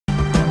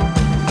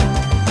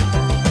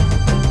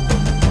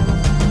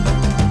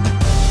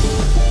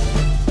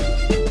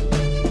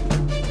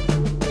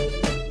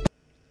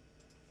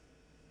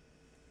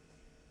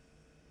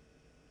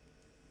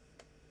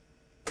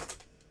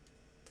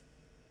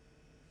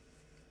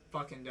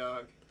fucking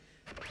dog.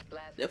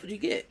 That's what you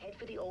get. Head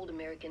for the old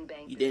American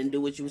bank. You didn't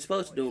do what you were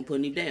supposed to do and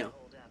putting him down.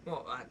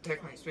 Well,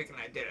 technically speaking,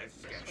 I did. I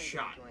just got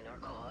shot. Join our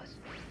cause.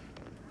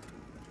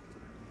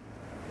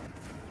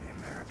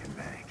 The American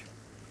bank.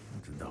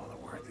 What's a dollar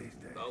worth these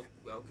days? Oh,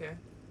 okay.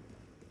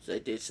 So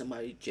did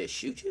somebody just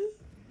shoot you?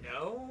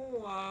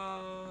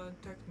 No,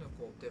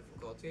 technical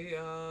difficulty.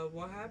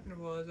 What happened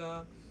was,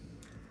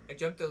 I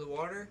jumped in the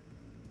water,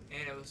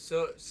 and it was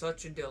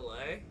such a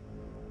delay.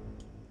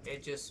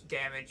 It just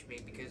damaged me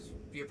because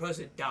you're supposed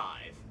to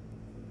dive.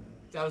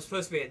 That was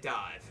supposed to be a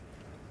dive.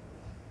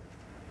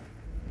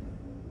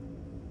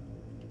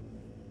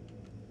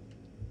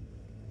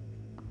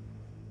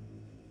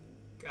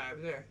 Guy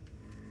over there.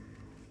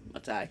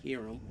 Once I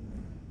hear him.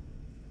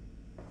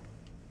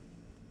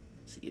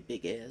 See a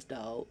big ass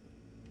dog.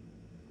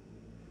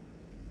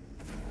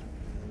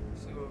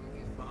 See what we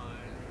can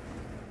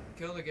find.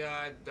 Kill the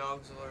guy, the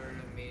dog's alerted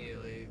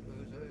immediately.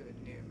 Who's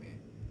near me?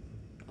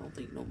 I don't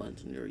think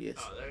nobody's near you.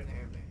 Oh, they're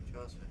near me,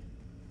 trust me.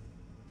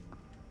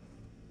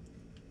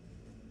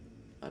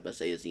 I was about to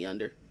say, is he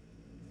under?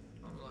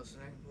 I'm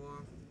listening for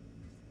him.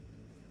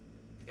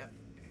 Yep,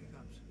 here he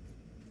comes.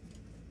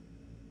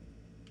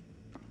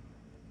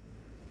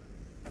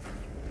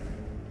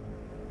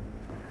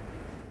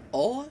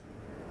 Or?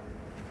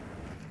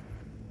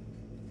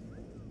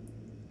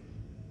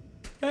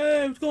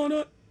 Hey, what's going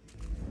on?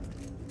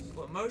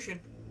 Slow motion.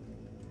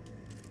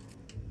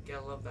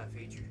 Gotta love that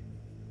feature.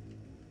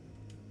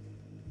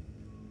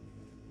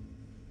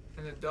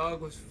 And the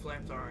dog was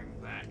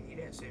flamethrowing that. He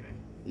didn't see me.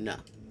 No.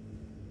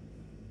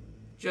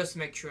 Just to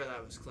make sure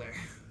that was clear.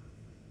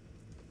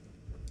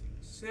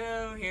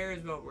 So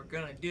here's what we're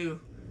gonna do.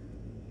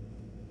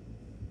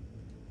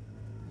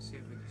 Let's see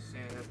if we can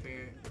stand up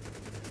here.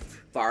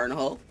 Fire in the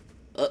hole.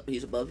 Up,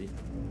 he's above you.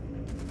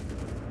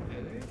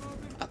 Is he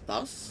above me? I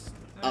thought.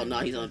 Oh no,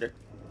 he's under.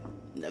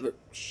 Never.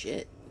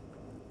 Shit.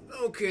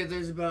 Okay,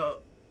 there's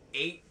about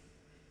 8.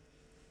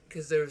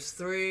 Because there's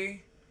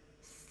 3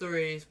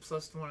 threes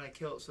plus the one I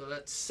killed, so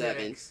that's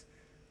 6.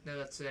 No,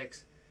 that's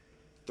 6.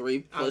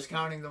 3 I was plus.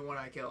 counting the one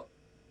I killed.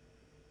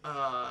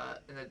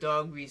 And the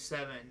dog would be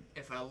 7.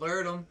 If I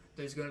alert them,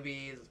 there's gonna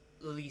be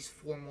at least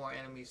 4 more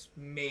enemies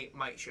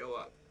might show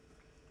up.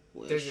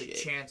 Well, There's shit. a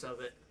chance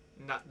of it,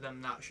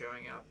 them not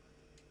showing up.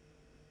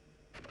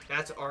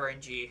 That's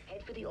RNG.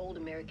 Head for the old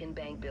American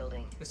bank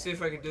building. Let's see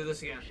if I can do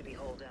this again. Should be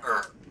holed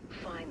out.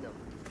 Find them.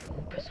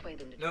 Persuade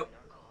them to join Nope.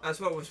 our cause. That's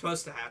what was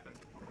supposed to happen.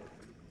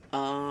 The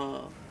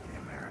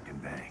American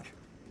bank.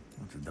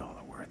 What's a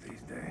dollar worth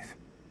these days?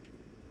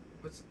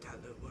 What's the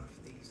dollar worth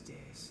these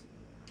days?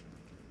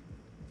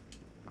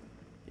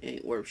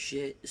 Ain't worth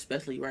shit,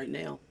 especially right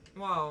now.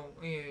 Well,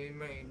 you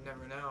may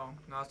never know.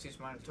 Nazis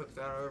might have took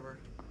that over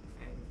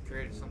and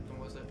created something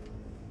with it.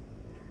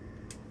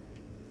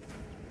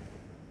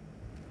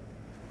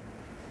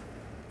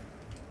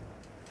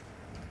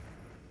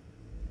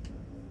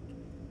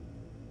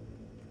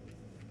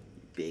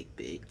 Big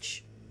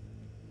bitch.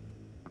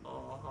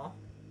 Uh-huh.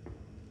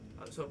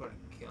 I was hoping I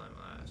could kill him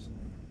last.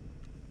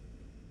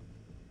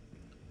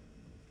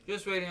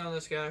 Just waiting on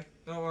this guy.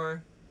 Don't worry.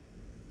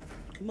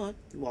 Come on,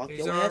 walk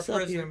These your are our ass up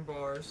prison here.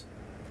 bars.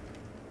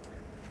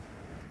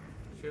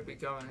 Should be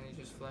coming.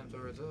 He just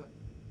flamethrowers it.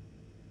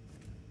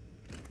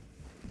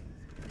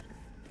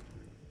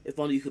 If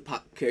only you could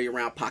carry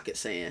around pocket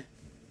sand.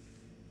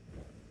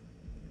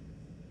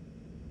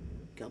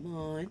 Come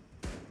on.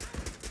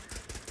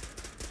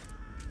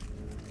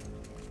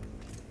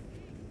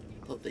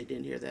 Hope they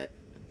didn't hear that.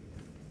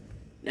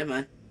 Never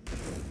mind.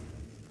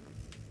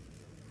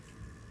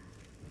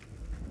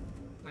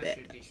 That Bad.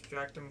 should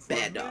distract him for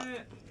Bad a dog.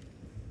 minute.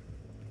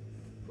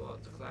 Pull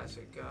out the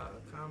classic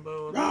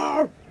combo.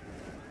 Roar!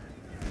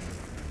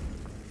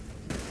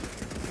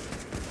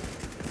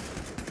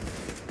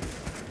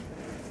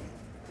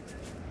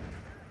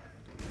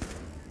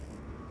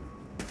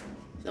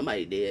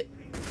 Somebody did.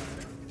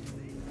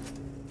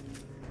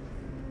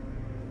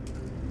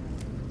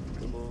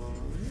 Come on.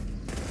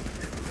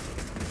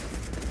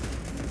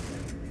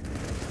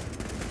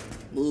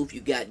 Move,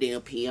 you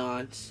goddamn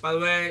peons. By the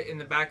way, in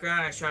the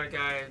background, I shot a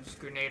guy's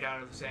grenade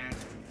out of his hand.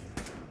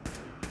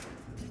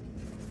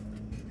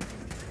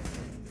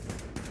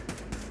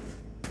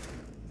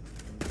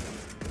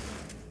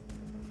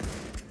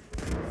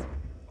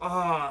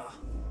 Ah,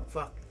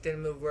 fuck!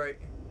 Didn't move right.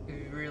 He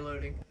was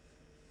reloading.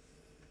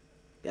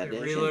 The Goddamn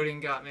shame. reloading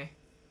got me.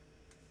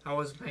 I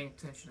wasn't paying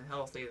attention to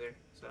health either,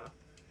 so.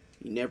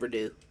 You never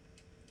do.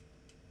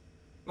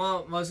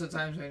 Well, most of the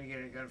times when you get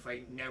in a gunfight,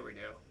 you never do.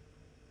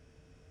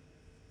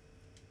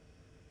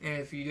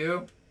 And if you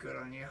do, good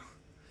on you.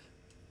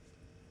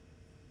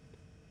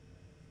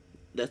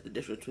 That's the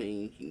difference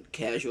between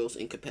casuals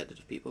and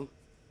competitive people.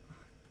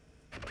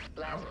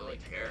 I don't really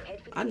care.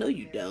 Head for the I know old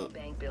you American don't.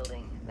 bank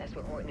building. That's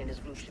where Horton and his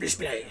blue ship.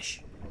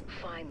 Splash.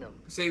 Find them.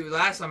 See,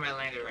 last time I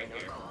landed right No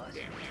here. cause.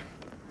 Damn near.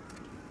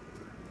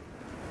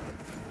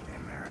 The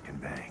American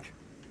bank.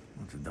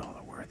 What's a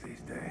dollar worth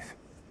these days?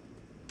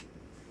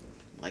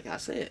 Like I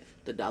said,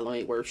 the dollar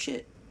ain't worth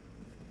shit.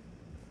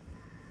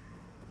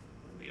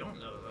 We don't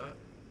know that.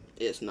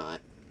 It's not.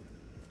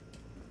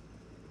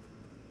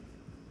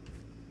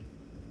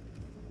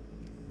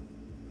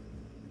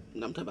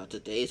 And I'm talking about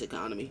today's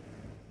economy.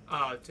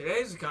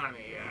 Today's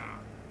economy, yeah.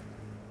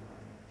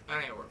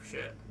 That ain't worth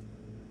shit.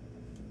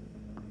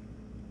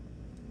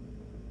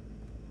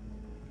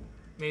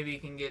 Maybe you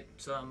can get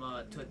some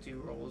Tootsie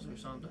Rolls or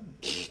something.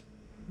 Here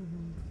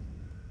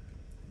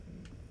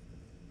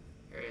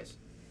he is.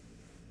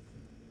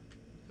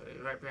 So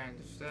he's right behind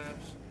the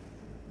steps.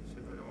 See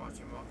if we can watch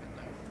him walk in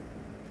there.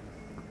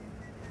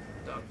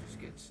 Dog just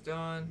gets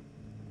done.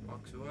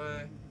 Walks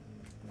away.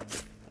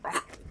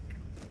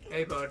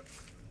 Hey, bud.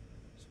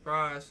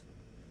 Surprise.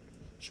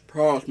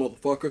 Surprise,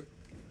 motherfucker.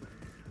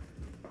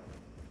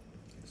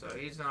 So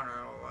he's not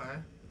our own way.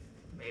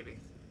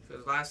 Maybe.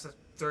 Because last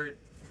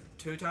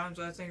two times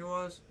I think it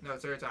was? No,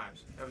 3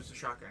 times. That was the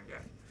shotgun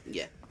guy.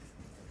 Yeah.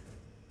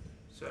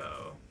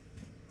 So.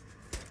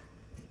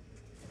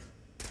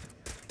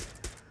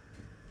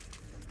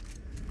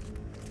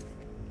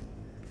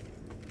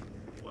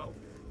 Well.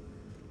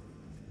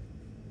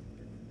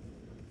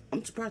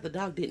 I'm surprised the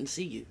dog didn't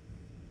see you.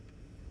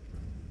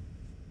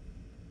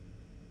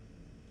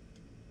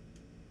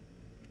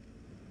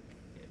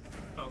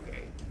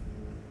 Okay.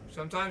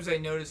 Sometimes they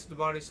notice the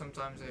body,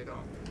 sometimes they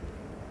don't.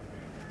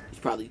 He's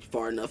probably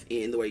far enough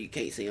in where you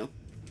can't see him.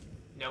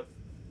 Nope.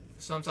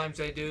 Sometimes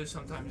they do,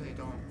 sometimes they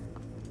don't.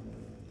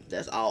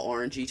 That's all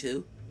RNG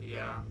too.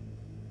 Yeah.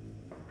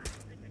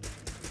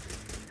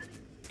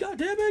 God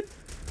damn it!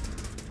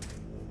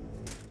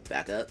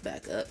 Back up,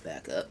 back up,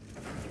 back up.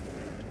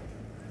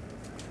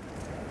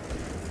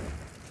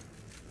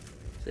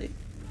 See?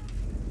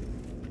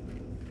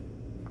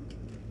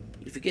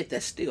 You forget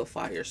that's still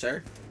fire,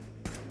 sir.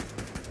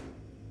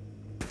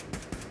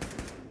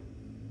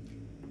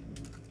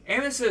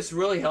 Aim assist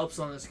really helps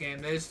on this game.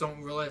 They just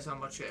don't realize how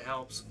much it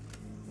helps.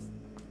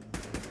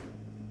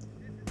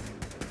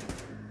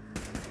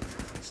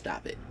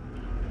 Stop it.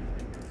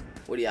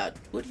 What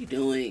are you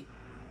doing?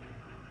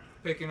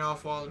 Picking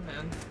off all the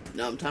men.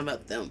 No, I'm talking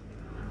about them.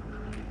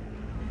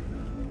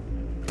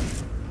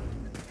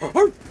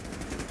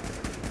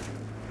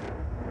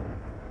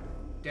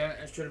 Damn it,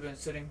 I should have been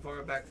sitting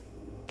back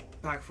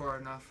far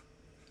enough.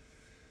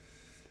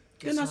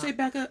 Didn't I say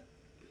back up?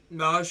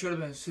 No, I should have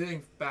been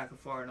sitting back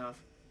far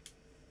enough.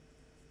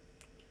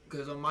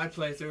 Because on my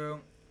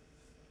playthrough,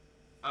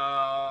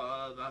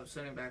 I was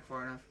sitting back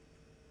far enough.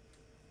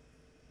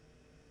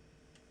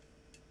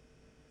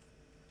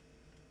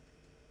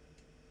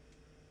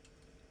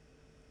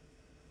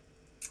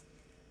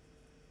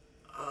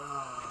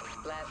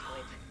 Blast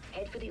points.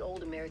 Head for the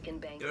old American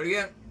bank. Do it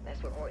again.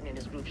 That's where Horton and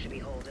his group should be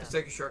holed up. Let's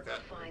take a shortcut.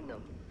 Find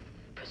them.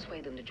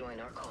 Persuade them to join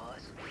our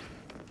cause.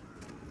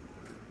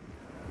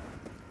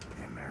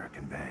 The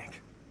American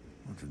bank.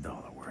 What's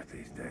 $1 worth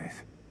these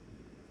days?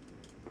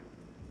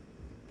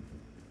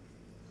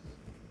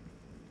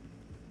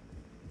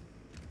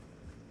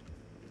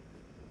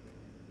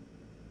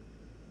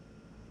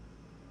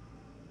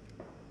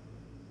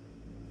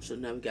 So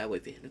now we gotta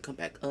wait for him to come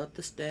back up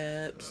the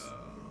steps.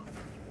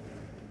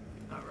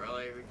 Not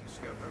really. We can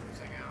scope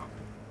everything out.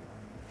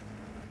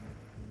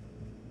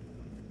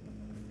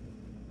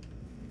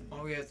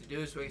 All we have to do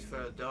is wait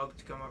for the dog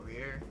to come over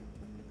here.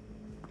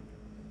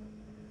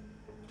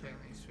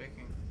 Technically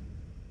speaking.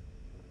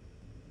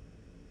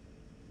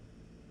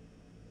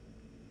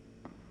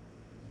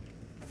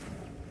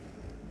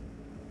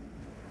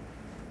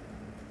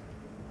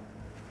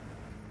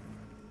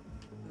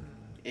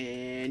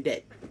 And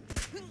dead.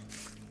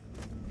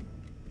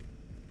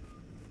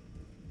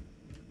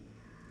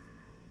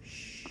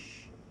 Shh.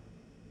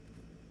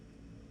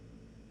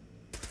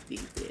 Be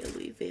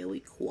very, very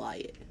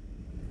quiet.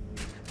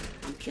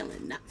 I'm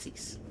killing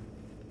Nazis.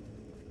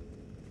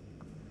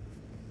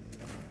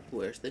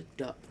 Where's the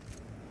duck?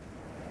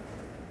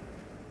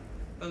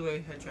 By the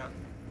way, headshot.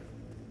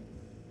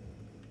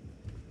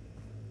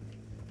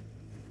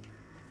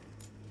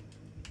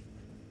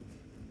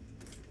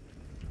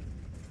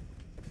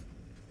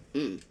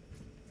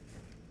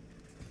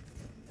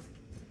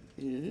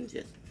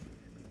 Just.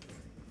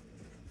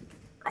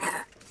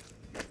 That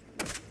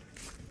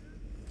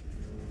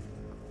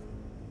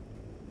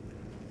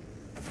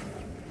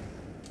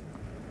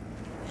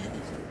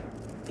is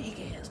a big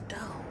ass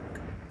dog.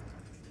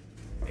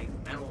 Big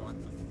metal one.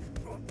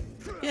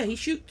 Yeah, he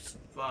shoots.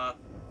 Fuck.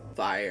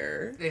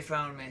 Fire. They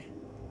found me.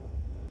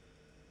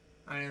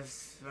 I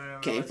just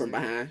Came from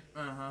behind.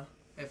 Uh-huh.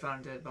 They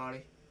found a dead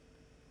body.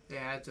 They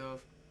had to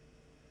have.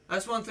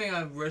 That's one thing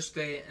I wish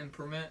they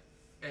implement,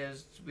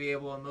 is to be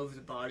able to move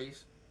the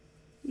bodies.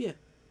 Yeah.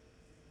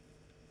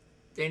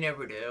 They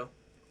never do.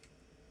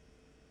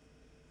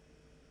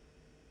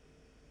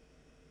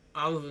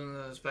 I wasn't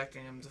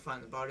expecting them to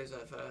find the bodies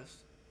that fast.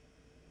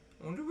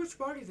 I wonder which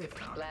body they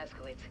found.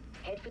 Blazkowicz,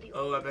 head for the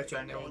Oh, I bet you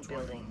I know bank which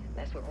one. building.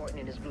 That's where Horton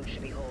and his group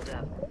should be holed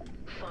up.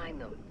 Find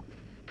them.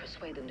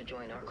 Persuade them to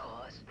join our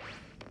cause.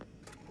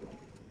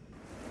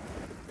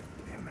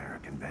 The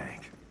American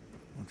bank.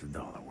 What's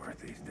 $1 worth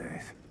these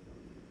days?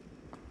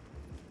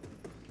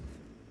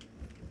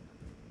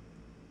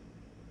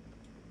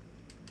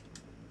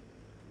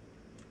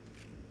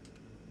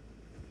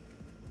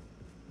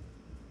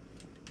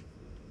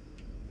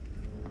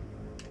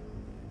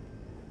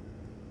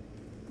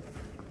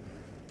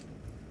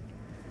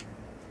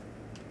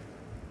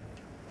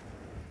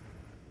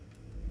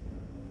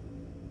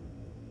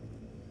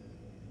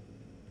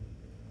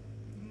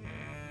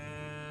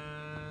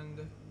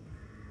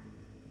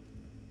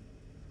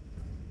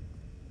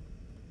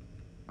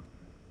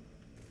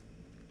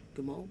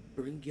 Come on,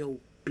 bring your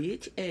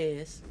bitch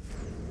ass.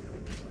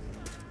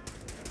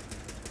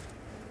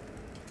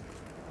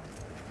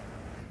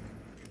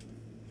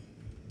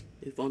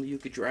 If only you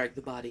could drag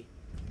the body.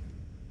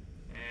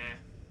 Eh.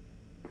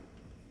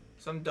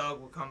 Some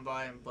dog will come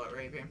by and butt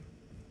rape him.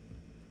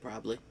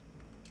 Probably.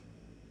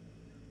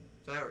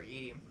 That or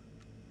eat him.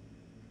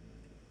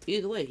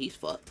 Either way, he's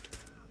fucked.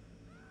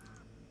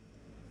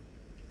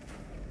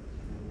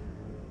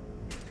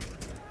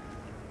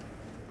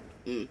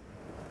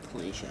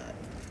 Clean shot.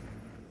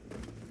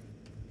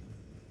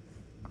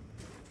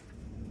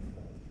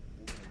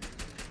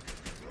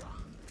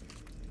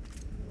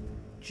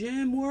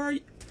 Jim, where are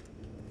you?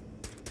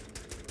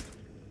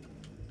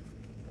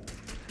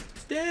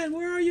 Stan,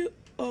 where are you?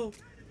 Oh.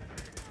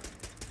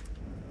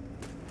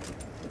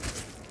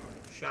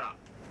 Shut up.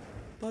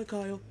 Bye,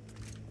 Kyle.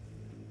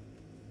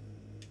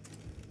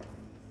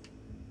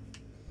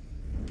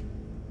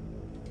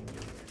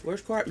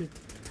 Where's Cartman?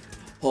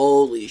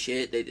 Holy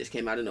shit, they just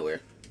came out of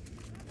nowhere.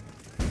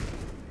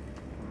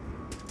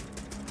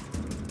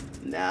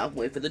 Now,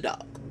 wait for the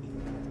dog.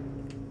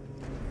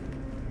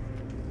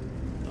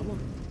 Come on,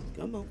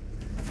 come on.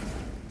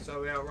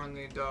 So we outrun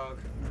the dog.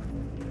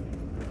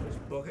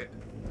 Just book it.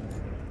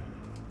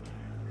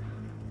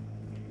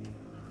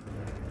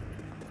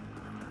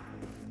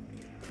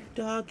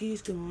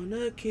 Doggy's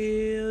gonna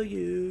kill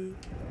you.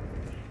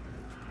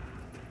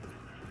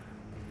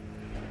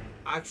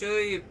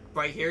 Actually,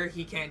 right here,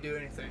 he can't do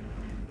anything.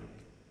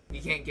 He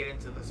can't get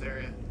into this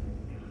area.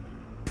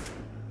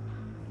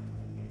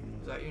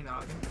 Is that you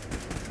knocking?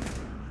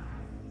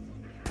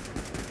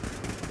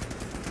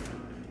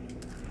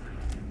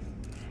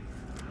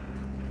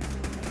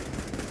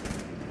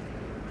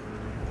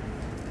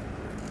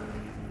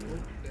 Oh,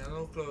 getting a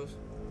little close.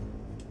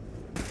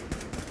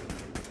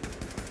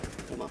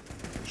 Come on.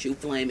 Shoot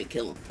flame and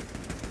kill him.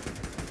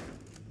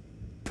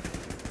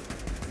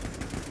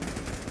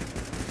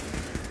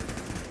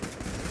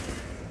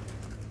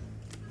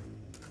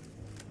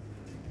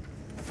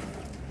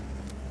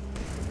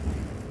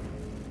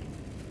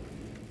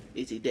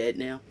 Is he dead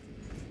now?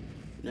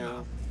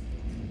 No.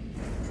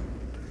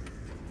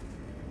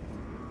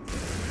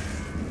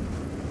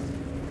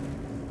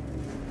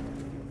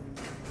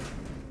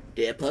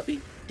 Dead puppy?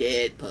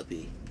 Dead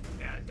puppy.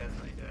 Yeah,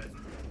 definitely dead.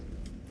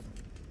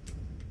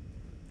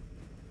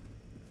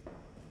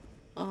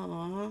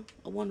 Aww,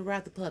 I want to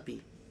ride the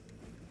puppy.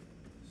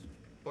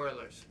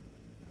 Spoilers.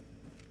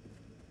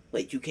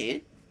 Wait, you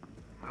can?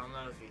 I don't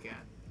know if you can.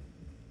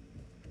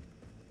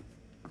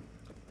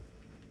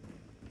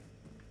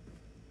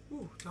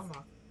 Ooh,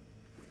 tomahawk.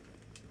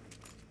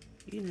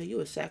 You know,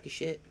 you a sack of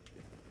shit.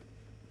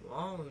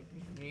 Well,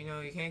 you know,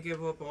 you can't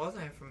give up all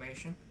the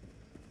information.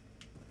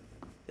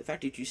 The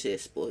fact that you said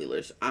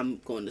spoilers,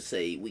 I'm going to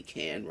say we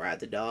can ride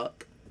the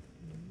dog.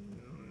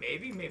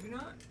 Maybe, maybe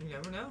not. You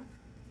never know.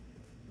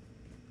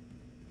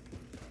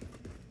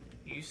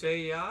 You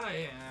say yeah,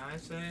 and I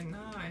say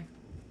no.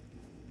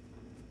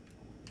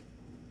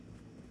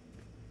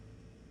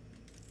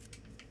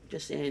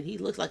 Just saying, he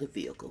looks like a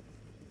vehicle.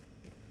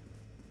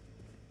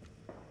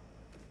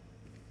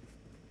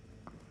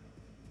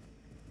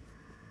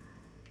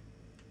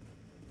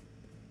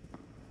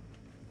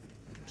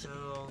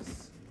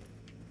 Pills.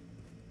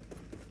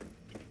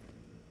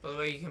 By the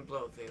way, you can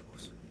blow up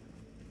vehicles.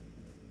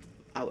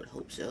 I would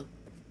hope so.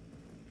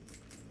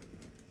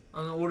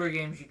 On the older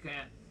games, you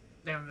can't.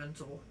 They're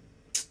invincible.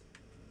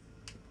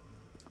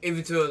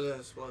 Even to the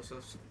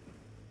explosives.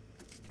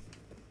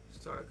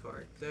 Star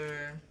card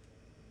there.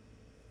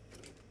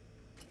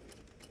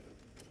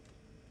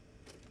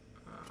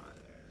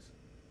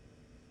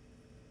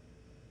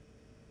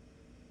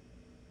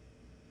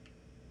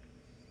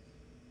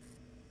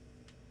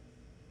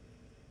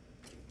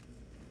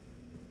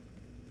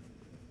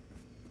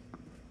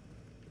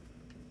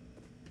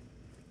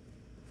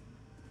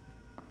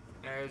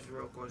 There's. There's the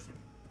real question.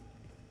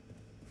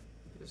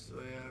 This the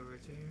way over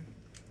to here?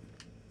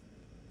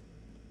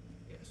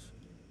 Yes.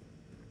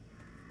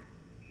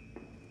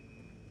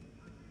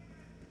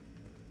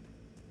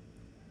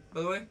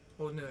 By the way,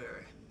 whole new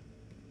area.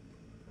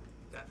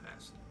 That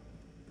fast.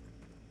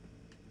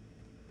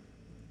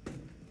 I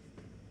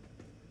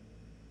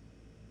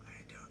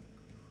don't.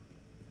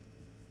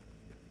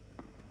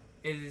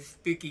 It is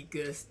spooky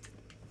ghost.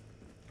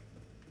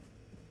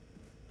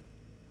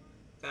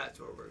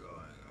 That's where we're going.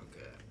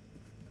 Okay.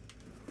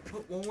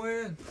 Oh, one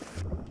way in.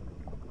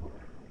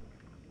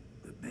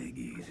 The big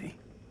easy.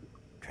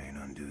 Can't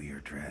undo your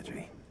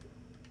tragedy.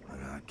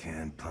 But I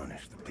can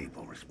punish the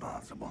people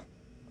responsible.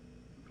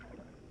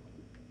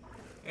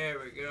 There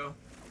we go.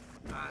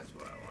 That's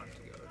what I wanted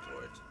to go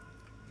towards.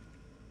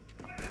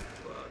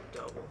 Well,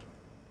 double.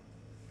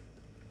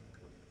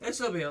 This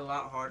will be a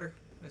lot harder,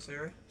 this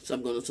area. So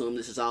I'm going to assume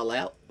this is all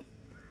out.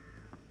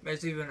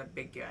 There's even a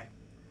big guy.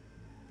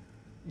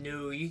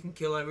 No, you can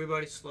kill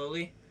everybody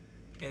slowly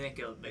and then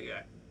kill the big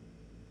guy.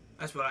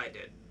 That's what I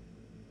did.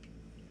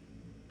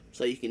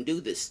 So you can do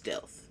this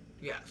stealth.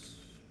 Yes.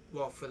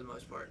 Well, for the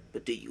most part.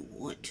 But do you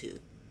want to?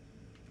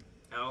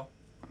 No.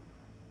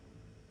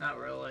 Not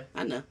really.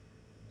 I know.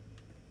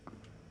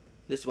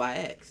 That's why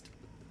I asked.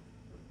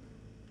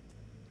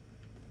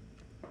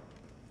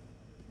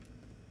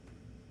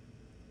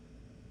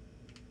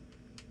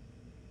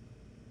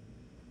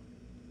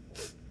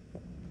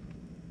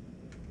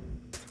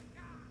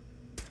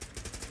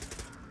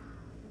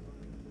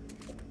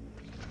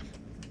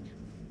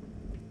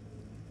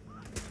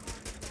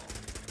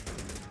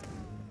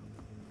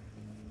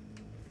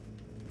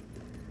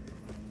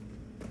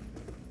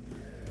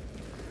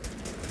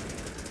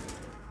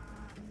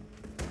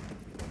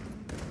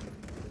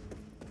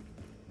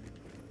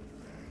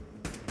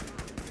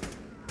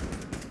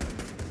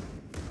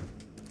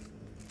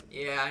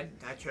 Yeah,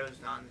 I chose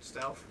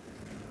non-stealth.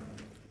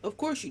 Of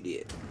course you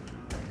did.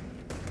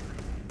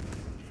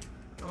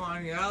 Come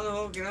on, get out of the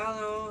hole, get out of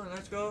the hole,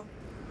 let's go.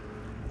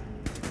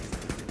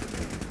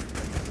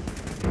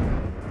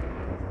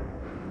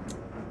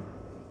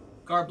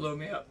 Car blew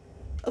me up.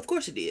 Of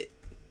course it did.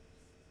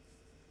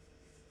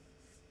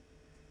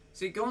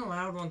 See, going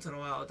loud once in a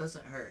while, it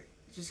doesn't hurt.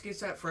 It just gets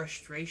that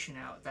frustration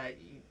out that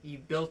you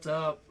built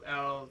up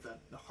out of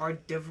the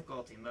hard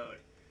difficulty mode.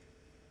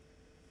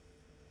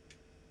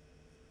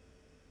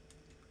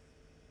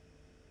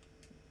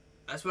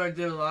 That's what I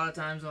did a lot of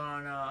times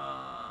on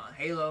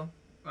Halo.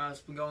 When I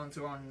was going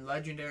through on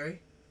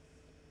Legendary.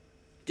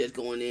 Just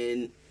going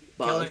in,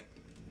 Killing.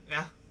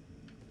 Yeah.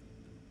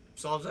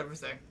 Solves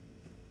everything.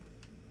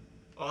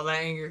 All that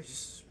anger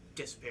just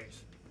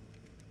disappears.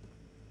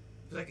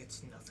 It's like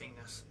it's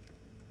nothingness.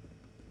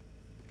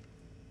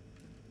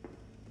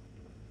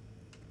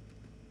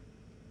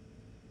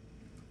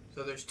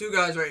 So there's two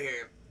guys right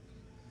here.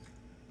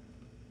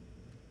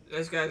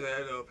 This guy's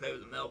gotta go play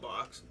with the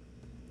mailbox.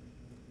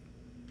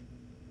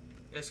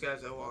 This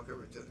guy's gonna walk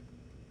over to the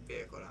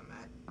vehicle I'm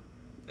at.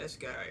 This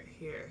guy right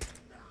here,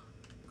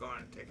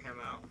 going to take him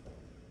out.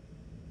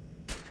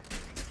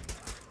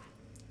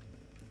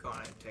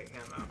 Going to take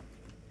him out.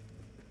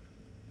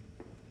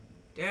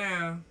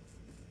 Damn.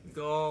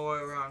 Go all the way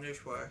around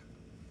this way.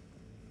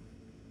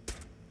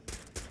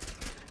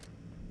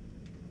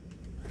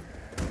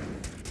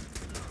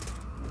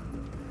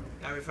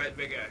 Now we fight the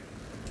big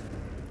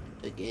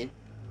guy. Again?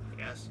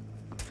 Yes.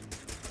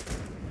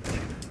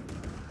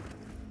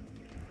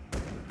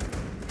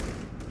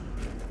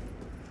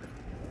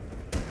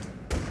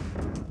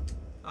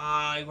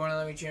 You wanna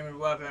let me change my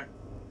weapon?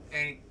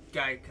 Any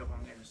guy kept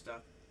on getting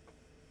stuck.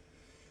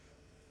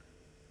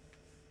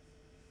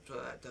 So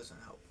that doesn't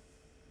help.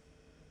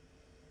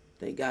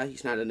 Thank God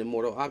he's not an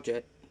immortal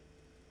object.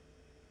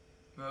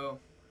 Oh.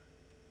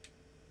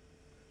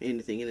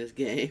 Anything in this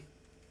game.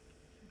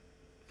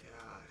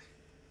 God.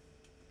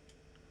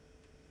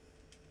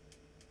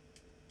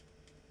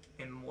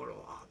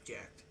 Immortal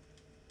object.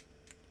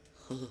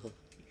 You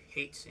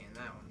hate seeing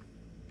that one.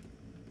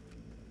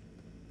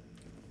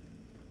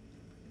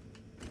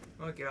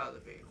 I'm gonna get out of the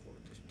vehicle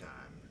this time.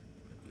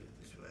 I'll do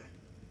it this way.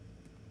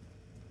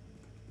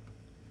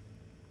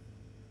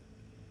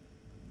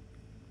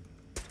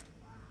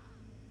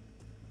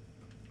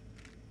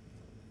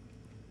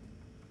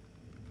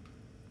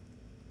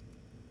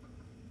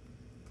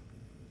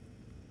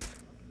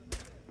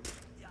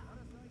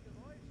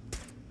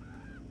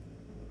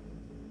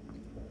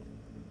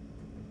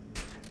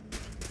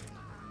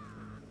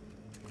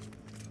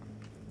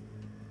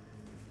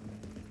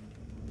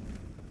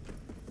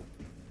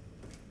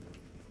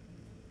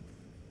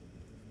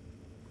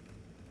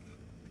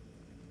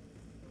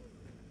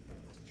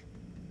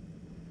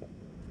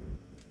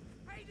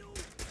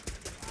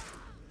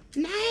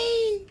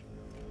 Nine!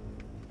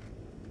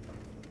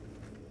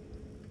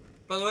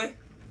 By the way,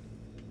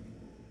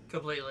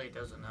 completely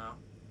doesn't know.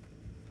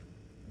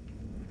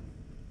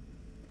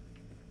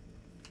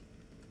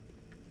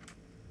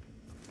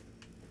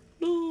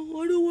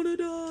 No, I don't want to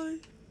die.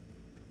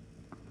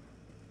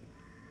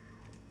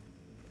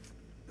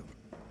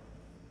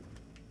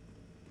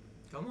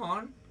 Come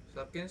on,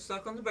 stop getting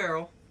stuck on the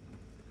barrel.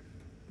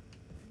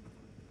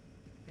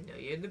 I know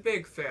you're the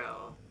big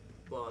fella,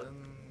 but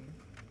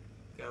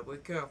gotta be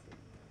careful.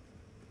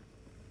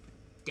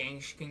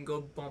 Things can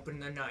go bump in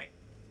the night.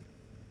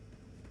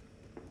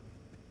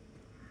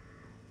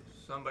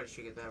 Somebody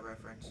should get that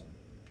reference.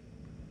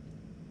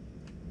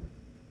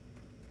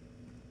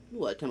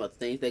 What, talking about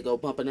things that go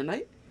bump in the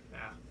night?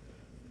 Yeah.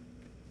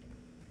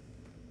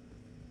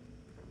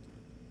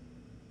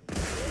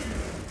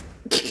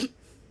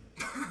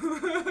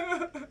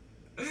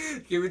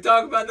 Can we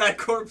talk about that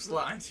corpse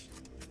launch?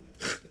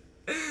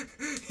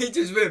 He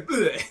just went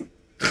bleh.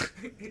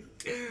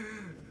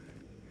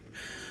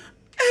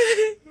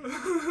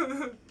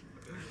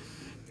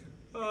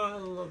 Oh, I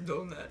love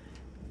doing that.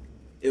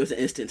 It was an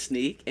instant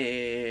sneak,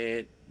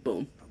 and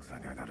boom. Looks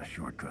like I got a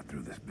shortcut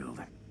through this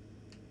building.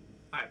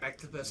 Alright, back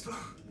to the pistol.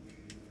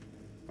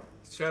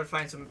 Let's try to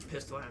find some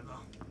pistol ammo.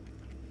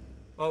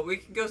 Well, we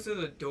can go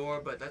through the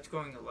door, but that's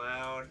going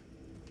loud.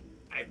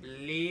 I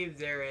believe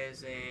there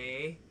is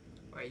a...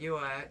 Where you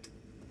at?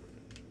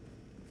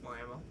 More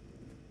ammo.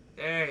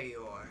 There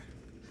you are.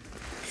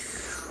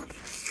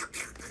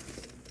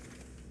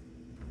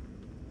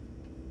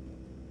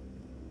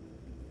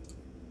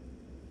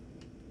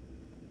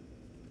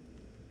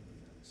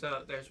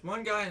 So there's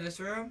one guy in this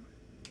room.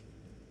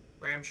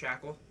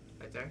 Ramshackle,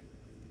 right there.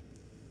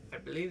 I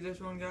believe there's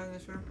one guy in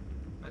this room.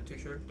 Not too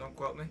sure. Don't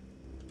quote me.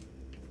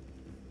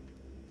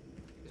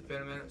 It's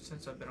been a minute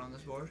since I've been on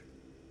this board.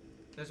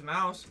 There's a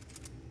mouse.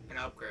 An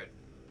upgrade.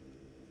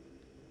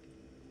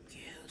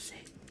 Use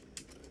it.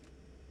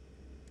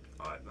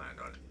 Oh, I planned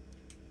on it.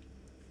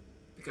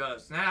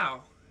 Because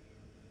now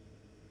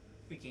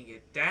we can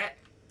get that.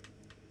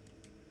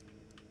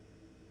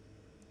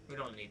 We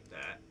don't need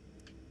that.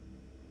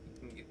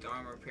 We can get the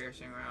armor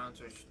piercing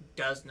rounds, which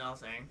does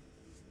nothing.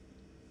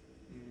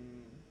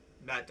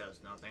 That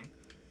does nothing.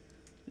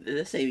 Did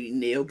that say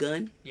nail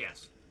gun?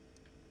 Yes.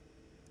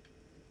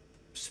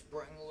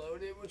 Spring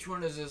loaded. Which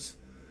one is this?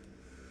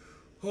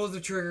 Hold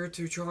the trigger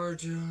to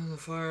charge the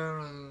fire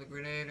on the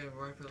grenade and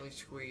rapidly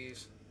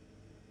squeeze.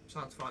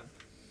 Sounds fun.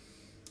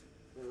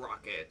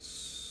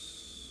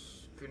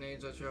 Rockets.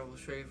 Grenades that travel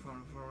straight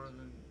from forward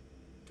and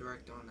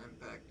direct on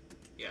impact.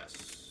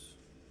 Yes.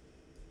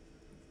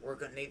 We're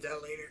gonna need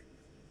that later.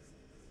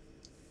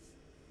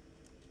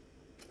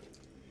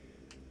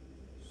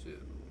 So.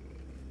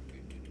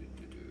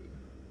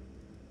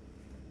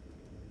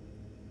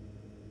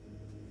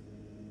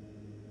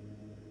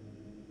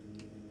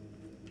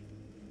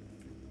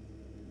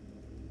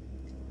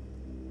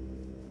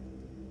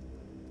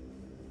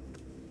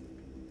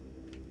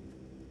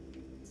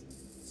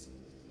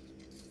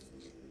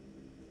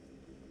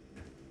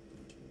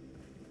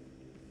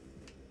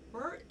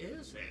 Where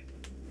is it?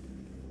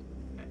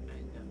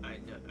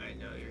 I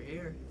know you're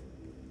here.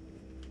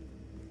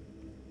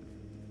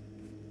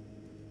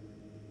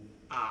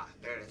 Ah,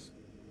 there it is.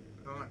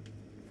 Come on.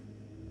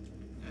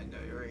 I know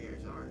you're right here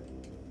somewhere.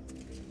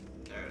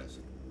 There it is.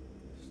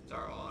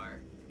 Starwire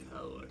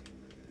code.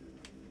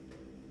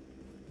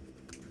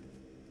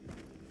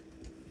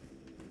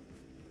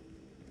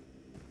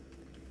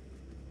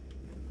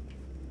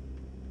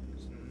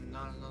 There's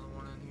not another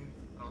one in here?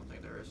 I don't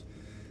think there is.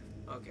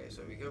 Okay,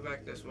 so we go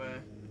back this way.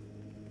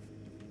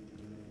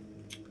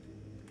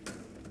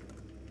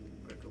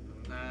 Quick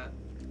open that.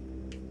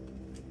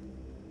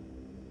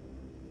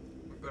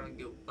 We're gonna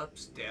go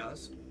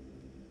upstairs.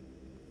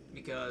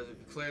 Because if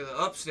you clear the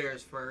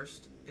upstairs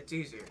first, it's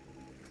easier.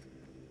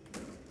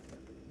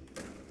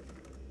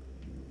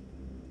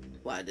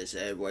 Why does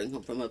everyone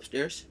come from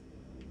upstairs?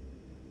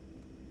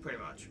 Pretty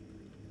much.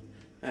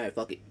 Alright,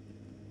 fuck it.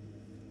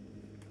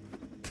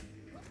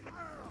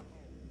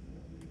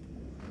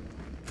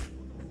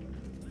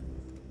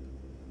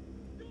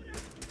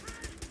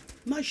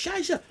 My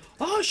scheisse!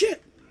 Oh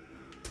shit!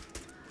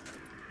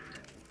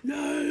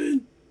 No!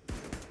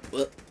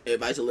 Well,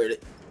 everybody's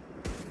alerted.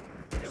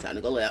 It's time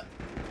to go out.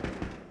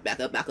 Back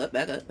up, back up,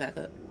 back up, back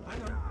up. I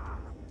know.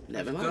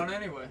 Never It's mind. done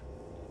anyway.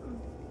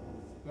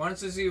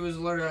 Once he was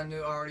alerted, I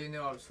already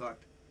knew I was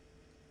fucked.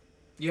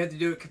 You had to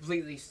do it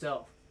completely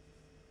stealth.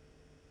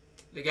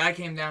 The guy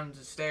came down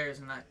the stairs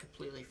and that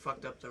completely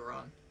fucked up the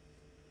run.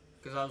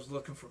 Because I was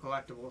looking for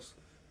collectibles.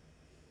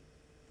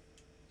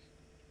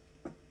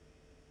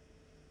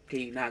 Can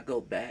you not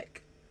go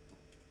back?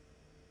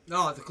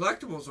 No, the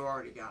collectibles are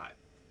already got.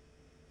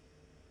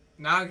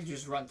 Now I can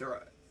just run through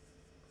it.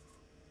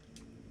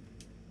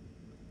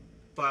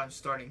 But I'm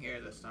starting here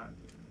this time.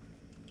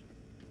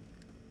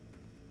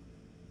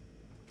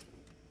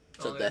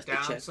 So Only that's the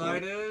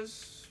downside checkpoint.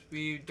 is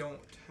we don't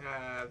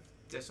have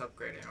this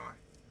upgrade anymore.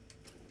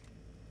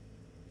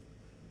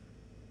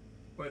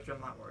 Which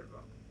I'm not worried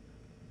about.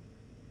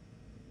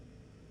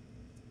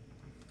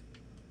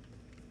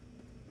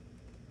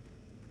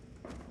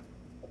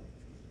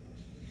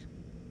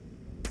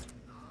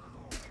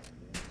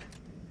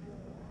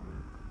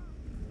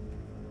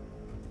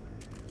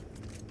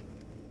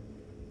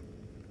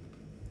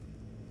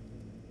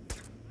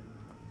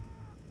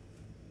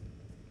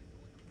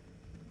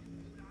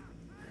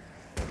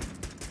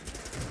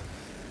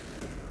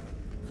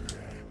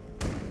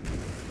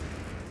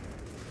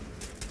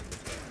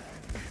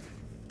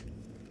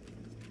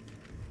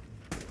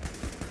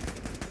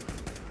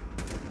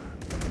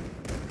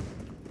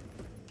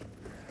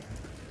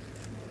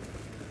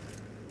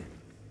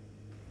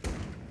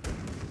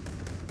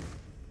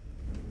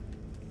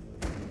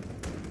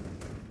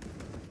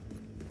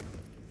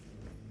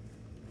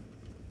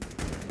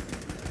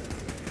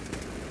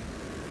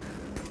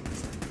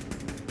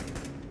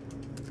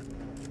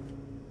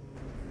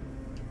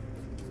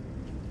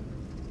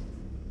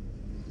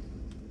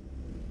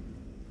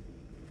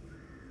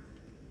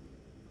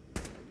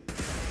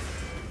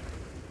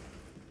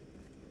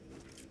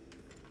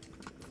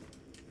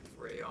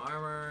 Free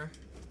armor.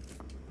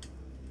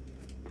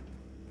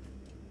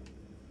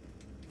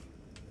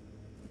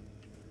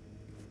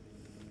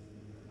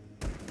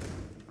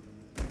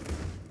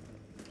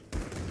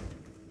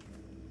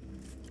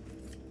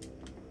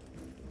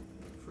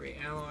 Free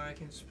ammo I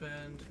can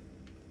spend.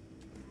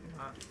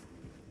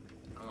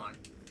 Come on.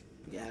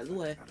 Get out of the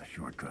way. Got a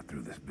shortcut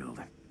through this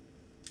building.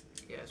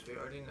 Yes, we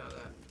already know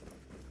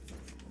that.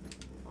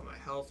 Want my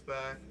health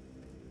back.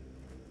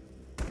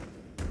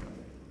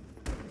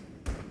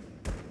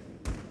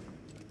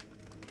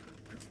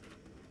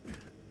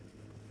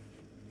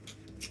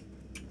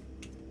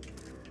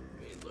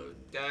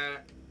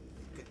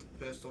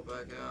 pistol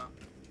back out.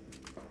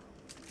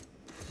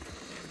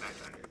 And back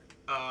under.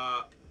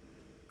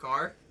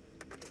 Car?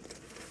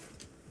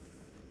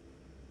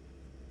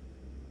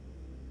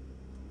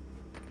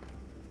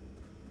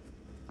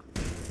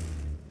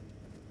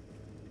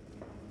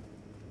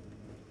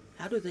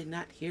 How do they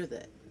not hear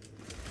that?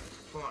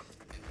 Come on.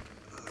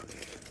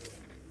 Okay.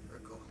 We're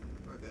cool.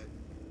 We're good.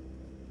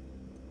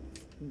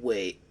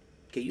 Wait,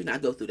 can you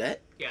not go through that?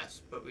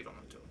 Yes, but we don't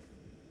want to.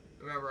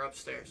 Remember,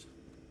 upstairs.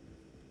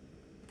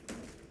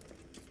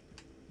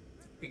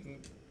 We can...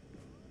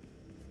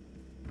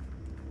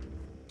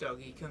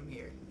 Dougie, come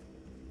here.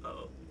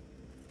 Uh-oh.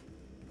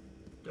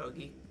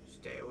 Dougie,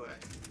 stay away.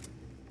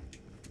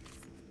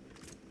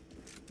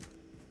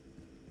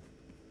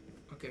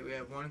 Okay, we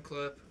have one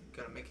clip.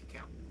 Gotta make it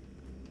count.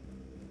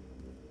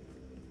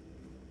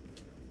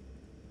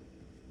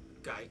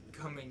 Guy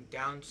coming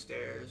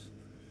downstairs.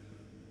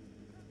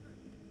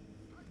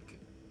 Okay.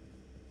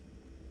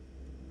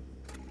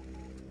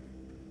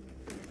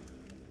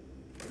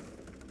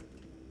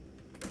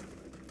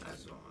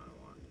 That's the one I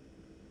want.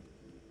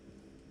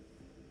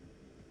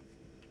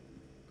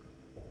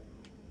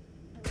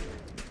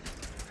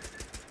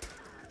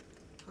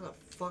 How the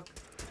fuck?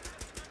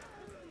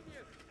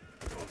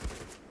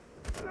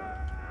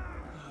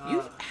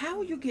 How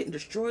are you getting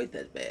destroyed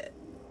that bad?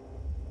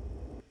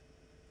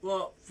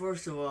 Well,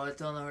 first of all,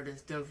 it's on the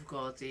hardest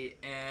difficulty,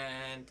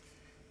 and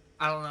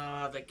I don't know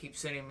how they keep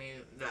sending me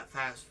that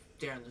fast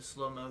during the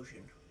slow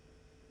motion.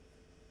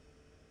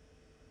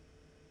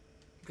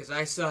 Because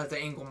I still have to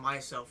angle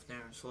myself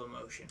there in slow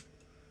motion.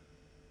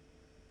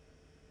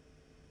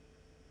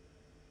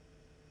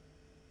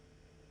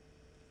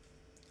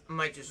 I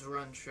might just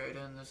run straight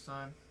in this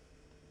time.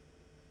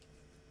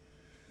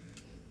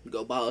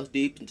 Go balls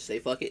deep and say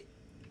fuck it.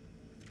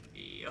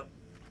 Yep.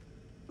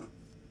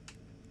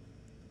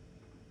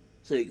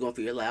 So you going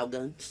for your loud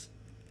guns?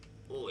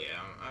 Oh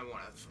yeah, I want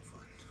to have some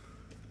fun.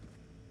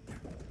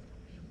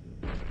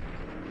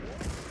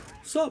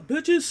 Sup,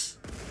 bitches?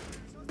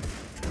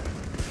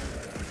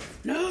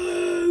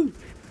 No!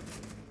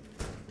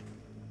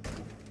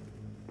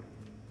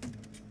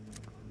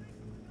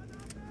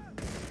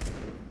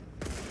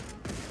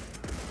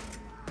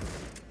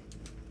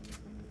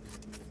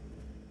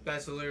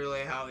 That's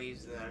literally how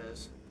easy that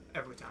is.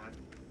 Every time.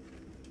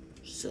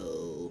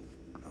 So...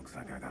 Looks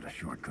like I got a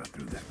shortcut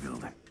through this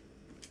building.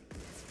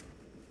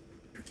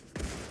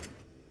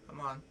 Come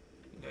on.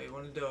 You know you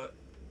want to do it.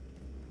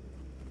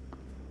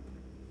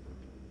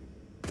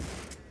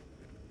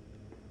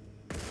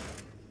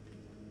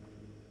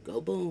 Go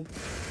boom.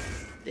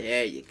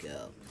 There you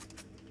go.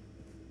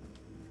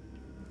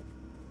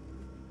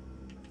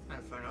 I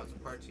gotta find out the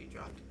parts he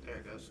dropped. There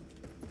it goes.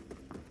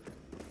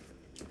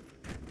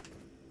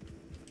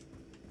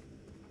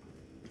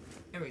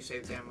 And we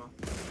saved ammo.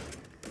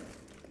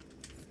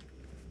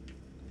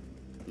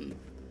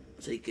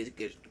 So you could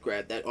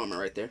grab that armor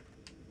right there.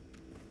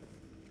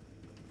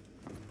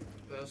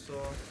 Pistol.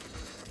 I'm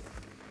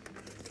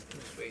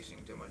just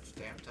wasting too much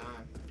damn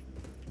time.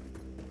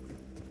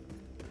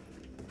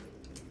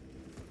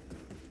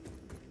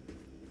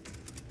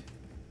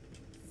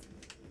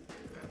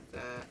 Grab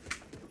that.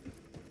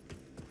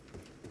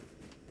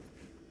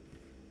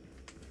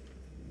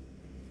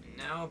 And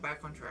now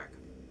back on track.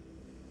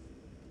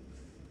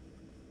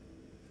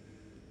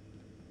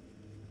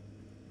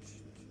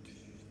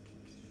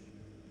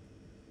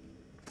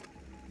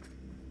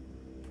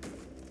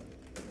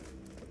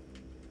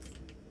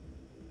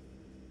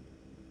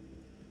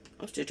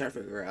 I'm still trying to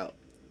figure out,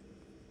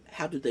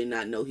 how do they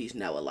not know he's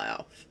now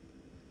alive?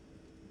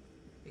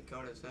 He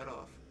cut his head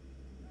off.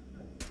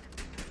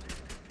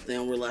 They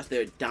don't realize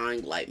they're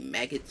dying like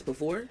maggots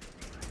before?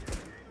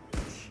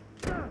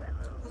 How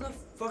the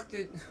fuck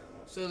did...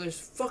 So there's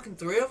fucking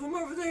 3 of them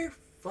over there?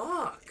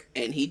 Fuck.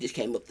 And he just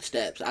came up the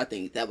steps. I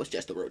think that was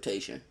just a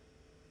rotation.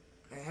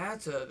 It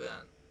had to have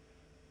been.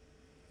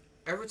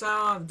 Every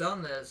time I've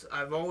done this,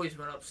 I've always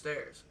went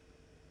upstairs.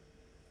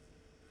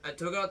 I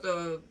took out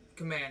the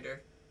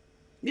commander.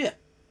 Yeah.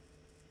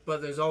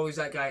 But there's always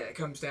that guy that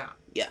comes down.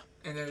 Yeah.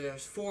 And then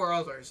there's 4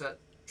 others that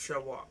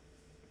show up.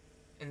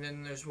 And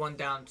then there's one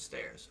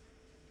downstairs.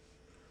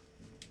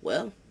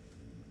 Well.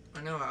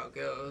 I know how it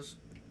goes.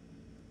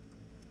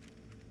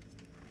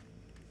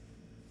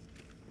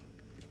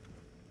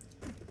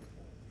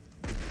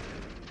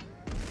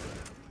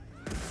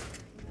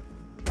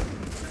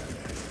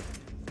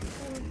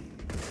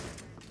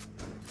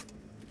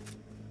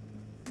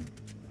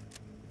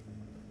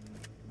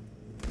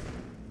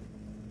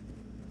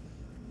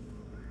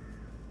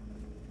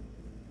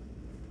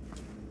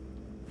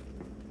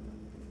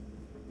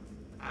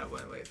 I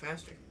went way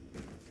faster.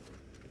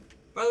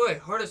 By the way,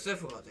 hardest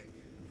difficulty.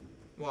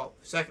 Well,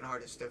 second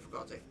hardest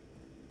difficulty.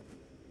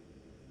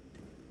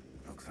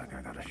 Looks like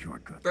I got a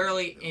shortcut.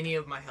 Barely any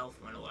of my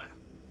health went away.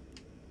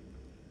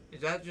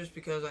 Is that just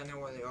because I know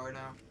where they are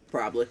now?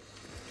 Probably.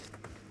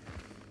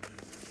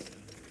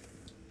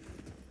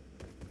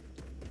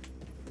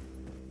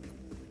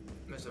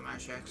 Mr.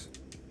 Mashax.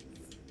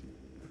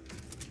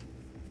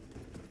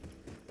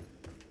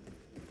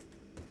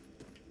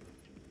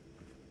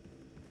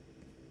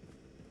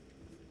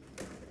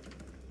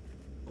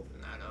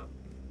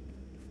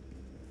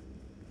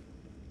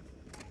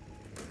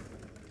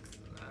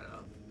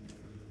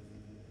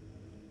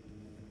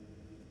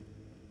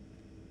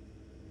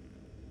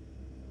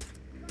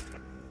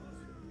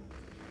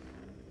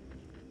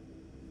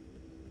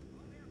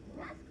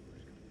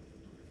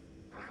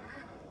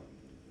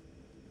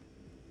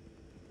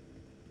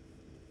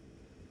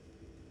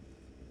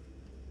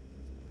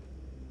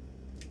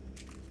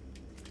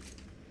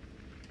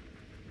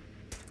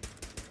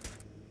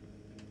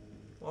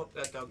 Well,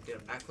 that dog did a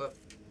backflip.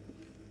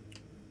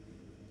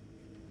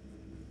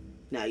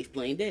 Now he's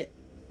playing dead.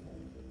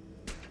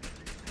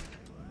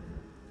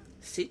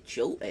 Sit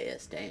your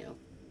ass down,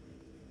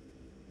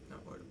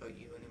 Not worried about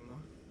you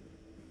anymore.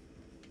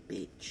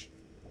 bitch.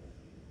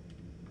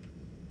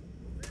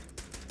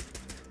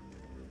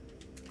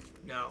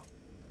 No.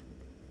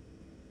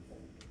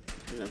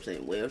 You know what I'm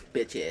saying? Where's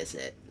bitch ass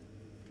at?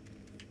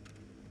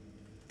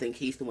 Think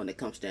he's the one that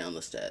comes down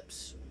the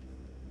steps.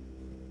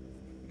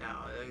 No,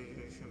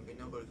 there shouldn't be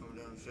nobody coming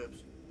down the steps.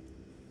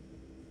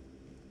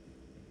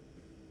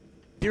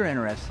 If you're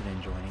interested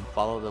in joining,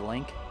 follow the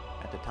link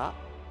at the top,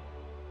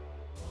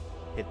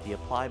 hit the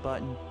apply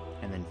button,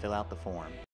 and then fill out the form.